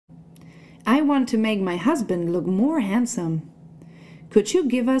I want to make my husband look more handsome. Could you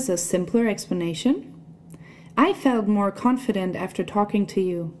give us a simpler explanation? I felt more confident after talking to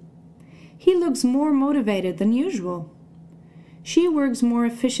you. He looks more motivated than usual. She works more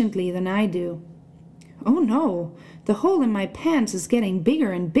efficiently than I do. Oh no, the hole in my pants is getting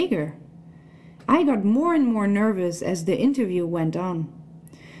bigger and bigger. I got more and more nervous as the interview went on.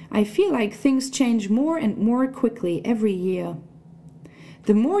 I feel like things change more and more quickly every year.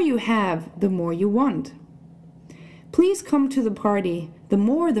 The more you have, the more you want. Please come to the party, the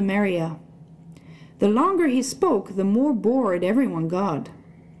more the merrier. The longer he spoke, the more bored everyone got.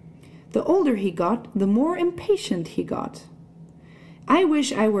 The older he got, the more impatient he got. I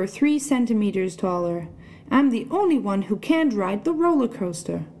wish I were 3 centimeters taller. I'm the only one who can't ride the roller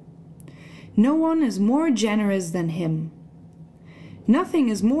coaster. No one is more generous than him. Nothing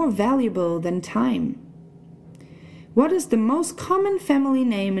is more valuable than time. What is the most common family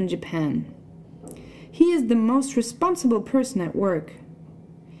name in Japan? He is the most responsible person at work.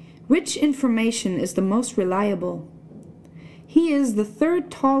 Which information is the most reliable? He is the 3rd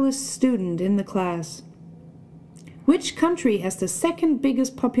tallest student in the class. Which country has the 2nd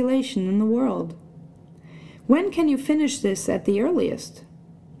biggest population in the world? When can you finish this at the earliest?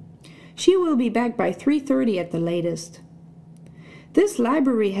 She will be back by 3:30 at the latest. This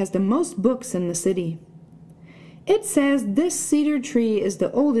library has the most books in the city. It says this cedar tree is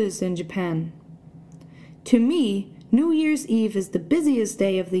the oldest in Japan. To me, New Year's Eve is the busiest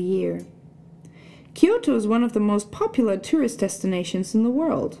day of the year. Kyoto is one of the most popular tourist destinations in the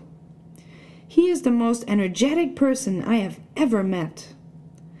world. He is the most energetic person I have ever met.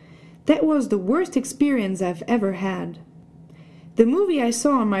 That was the worst experience I've ever had. The movie I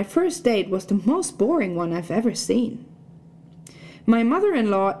saw on my first date was the most boring one I've ever seen. My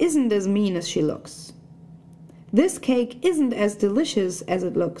mother-in-law isn't as mean as she looks. This cake isn't as delicious as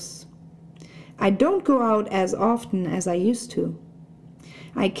it looks. I don't go out as often as I used to.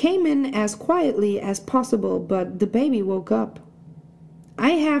 I came in as quietly as possible, but the baby woke up.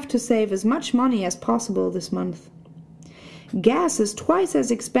 I have to save as much money as possible this month. Gas is twice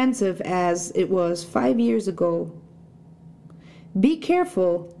as expensive as it was 5 years ago. Be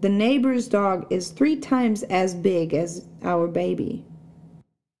careful, the neighbor's dog is 3 times as big as our baby.